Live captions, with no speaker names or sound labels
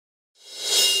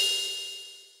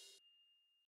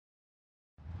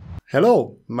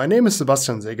Hello, my name is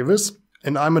Sebastian Seggewiss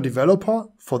and I'm a developer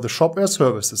for the Shopware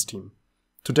services team.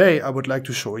 Today I would like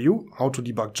to show you how to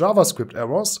debug JavaScript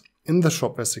errors in the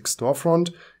Shopware 6 storefront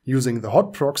using the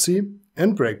Hot Proxy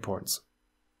and breakpoints.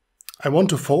 I want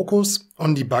to focus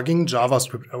on debugging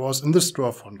JavaScript errors in the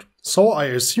storefront, so I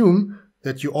assume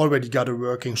that you already got a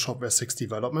working Shopware 6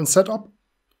 development setup,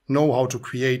 know how to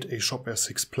create a Shopware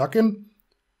 6 plugin,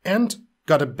 and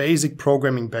got a basic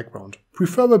programming background,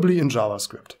 preferably in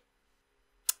JavaScript.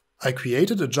 I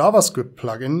created a JavaScript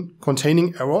plugin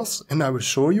containing errors and I will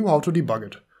show you how to debug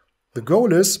it. The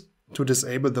goal is to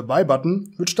disable the buy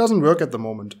button, which doesn't work at the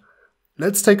moment.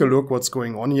 Let's take a look what's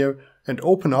going on here and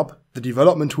open up the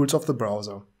development tools of the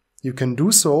browser. You can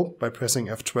do so by pressing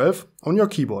F12 on your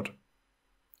keyboard.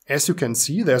 As you can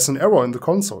see, there's an error in the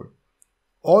console.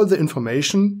 All the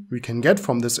information we can get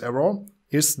from this error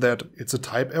is that it's a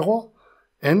type error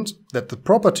and that the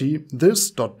property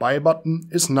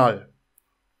this.buyButton is null.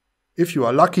 If you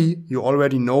are lucky, you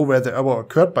already know where the error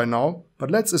occurred by now, but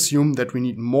let's assume that we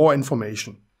need more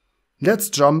information. Let's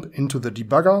jump into the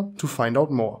debugger to find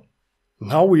out more.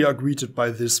 Now we are greeted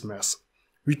by this mess.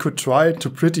 We could try to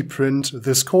pretty print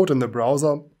this code in the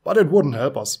browser, but it wouldn't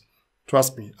help us.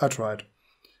 Trust me, I tried.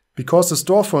 Because the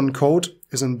storefront code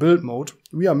is in build mode,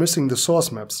 we are missing the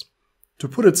source maps. To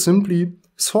put it simply,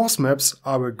 source maps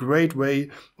are a great way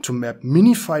to map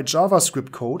minified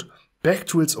JavaScript code back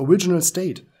to its original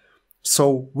state.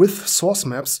 So with source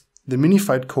maps, the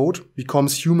minified code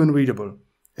becomes human readable,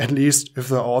 at least if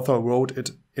the author wrote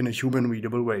it in a human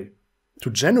readable way.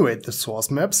 To generate the source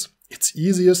maps, it's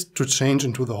easiest to change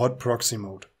into the Hot Proxy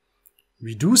mode.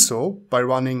 We do so by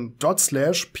running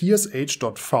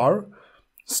 /psh.var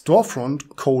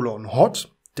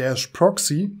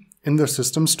storefront:/hot-proxy in the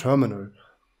system's terminal.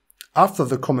 After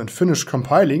the command finished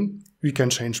compiling, we can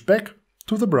change back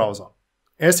to the browser.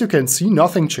 As you can see,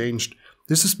 nothing changed.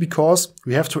 This is because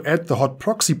we have to add the Hot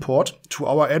Proxy port to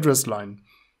our address line.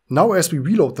 Now as we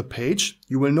reload the page,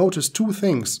 you will notice two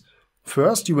things.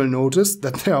 First, you will notice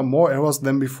that there are more errors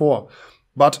than before.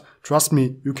 But trust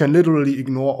me, you can literally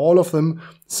ignore all of them,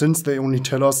 since they only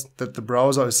tell us that the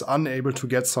browser is unable to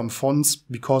get some fonts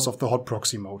because of the Hot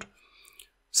Proxy mode.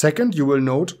 Second, you will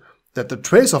note that the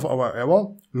trace of our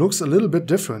error looks a little bit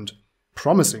different.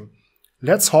 Promising.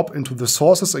 Let's hop into the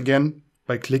sources again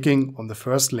by clicking on the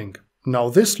first link. Now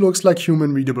this looks like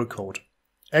human readable code.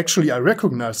 Actually, I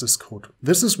recognize this code.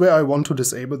 This is where I want to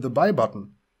disable the buy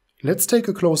button. Let's take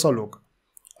a closer look.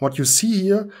 What you see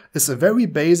here is a very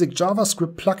basic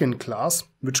JavaScript plugin class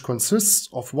which consists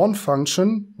of one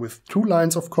function with 2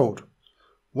 lines of code.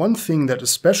 One thing that is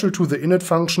special to the init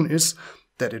function is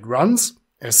that it runs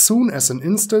as soon as an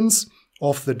instance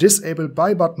of the disable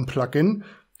buy button plugin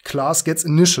class gets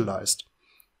initialized.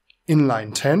 In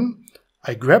line 10,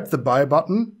 I grab the buy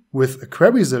button with a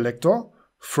query selector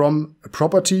from a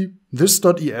property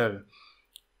this.el.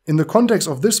 In the context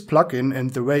of this plugin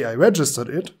and the way I registered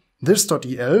it,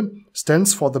 this.el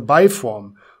stands for the buy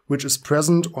form, which is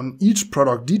present on each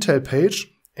product detail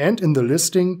page and in the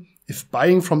listing if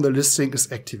buying from the listing is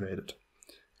activated.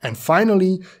 And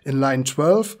finally, in line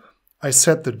 12, I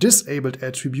set the disabled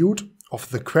attribute of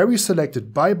the query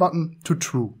selected buy button to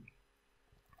true.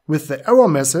 With the error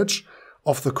message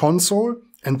of the console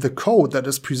and the code that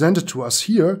is presented to us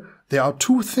here, there are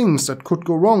two things that could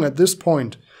go wrong at this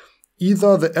point.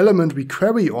 Either the element we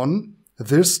query on,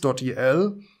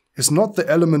 this.el, is not the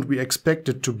element we expect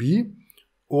it to be,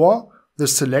 or the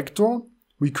selector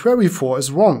we query for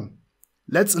is wrong.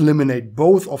 Let's eliminate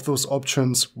both of those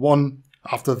options one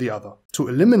after the other. To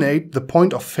eliminate the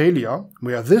point of failure,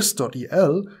 where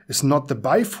this.el is not the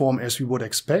buy form as we would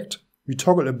expect, we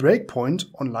toggle a breakpoint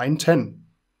on line 10.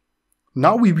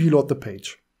 Now we reload the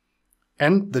page.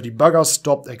 And the debugger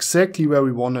stopped exactly where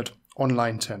we wanted on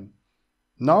line 10.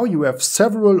 Now you have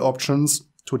several options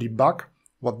to debug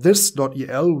what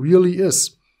this.el really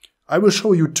is. I will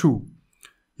show you two.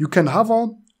 You can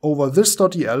hover over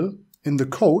this.el in the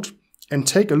code and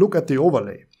take a look at the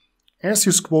overlay. As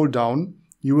you scroll down,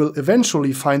 you will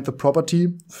eventually find the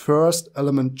property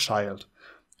firstElementChild.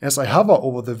 As I hover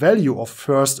over the value of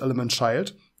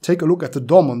firstElementChild, take a look at the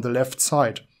DOM on the left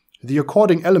side. The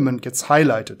according element gets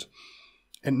highlighted.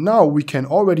 And now we can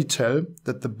already tell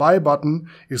that the buy button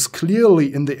is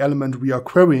clearly in the element we are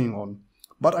querying on.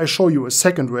 But I show you a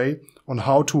second way on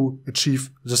how to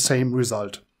achieve the same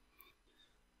result.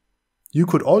 You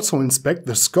could also inspect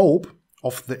the scope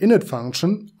of the init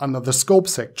function under the scope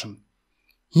section.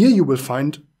 Here you will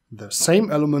find the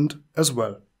same element as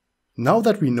well. Now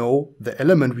that we know the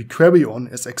element we query on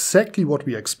is exactly what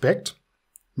we expect,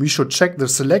 we should check the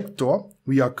selector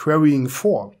we are querying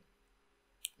for.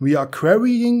 we are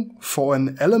querying for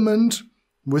an element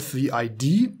with the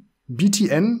ID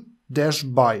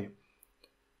btn-by.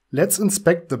 Let's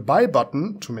inspect the buy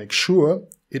button to make sure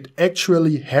it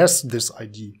actually has this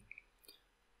ID.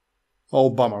 Oh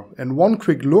bummer, and one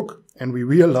quick look and we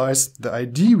realize the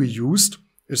ID we used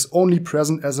is only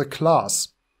present as a class.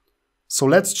 So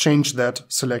let's change that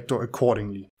selector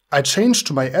accordingly. I changed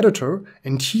to my editor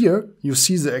and here you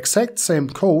see the exact same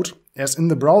code as in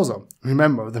the browser.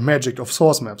 Remember the magic of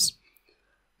source maps.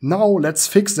 Now let's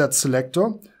fix that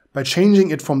selector by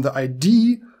changing it from the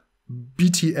ID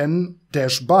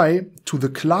btn-by to the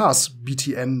class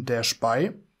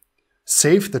btn-by,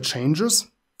 save the changes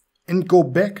and go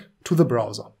back to the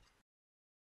browser.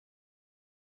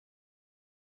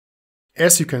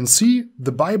 As you can see,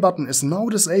 the buy button is now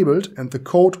disabled and the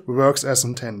code works as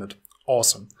intended.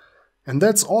 Awesome. And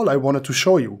that's all I wanted to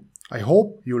show you. I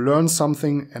hope you learned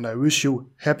something and I wish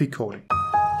you happy coding.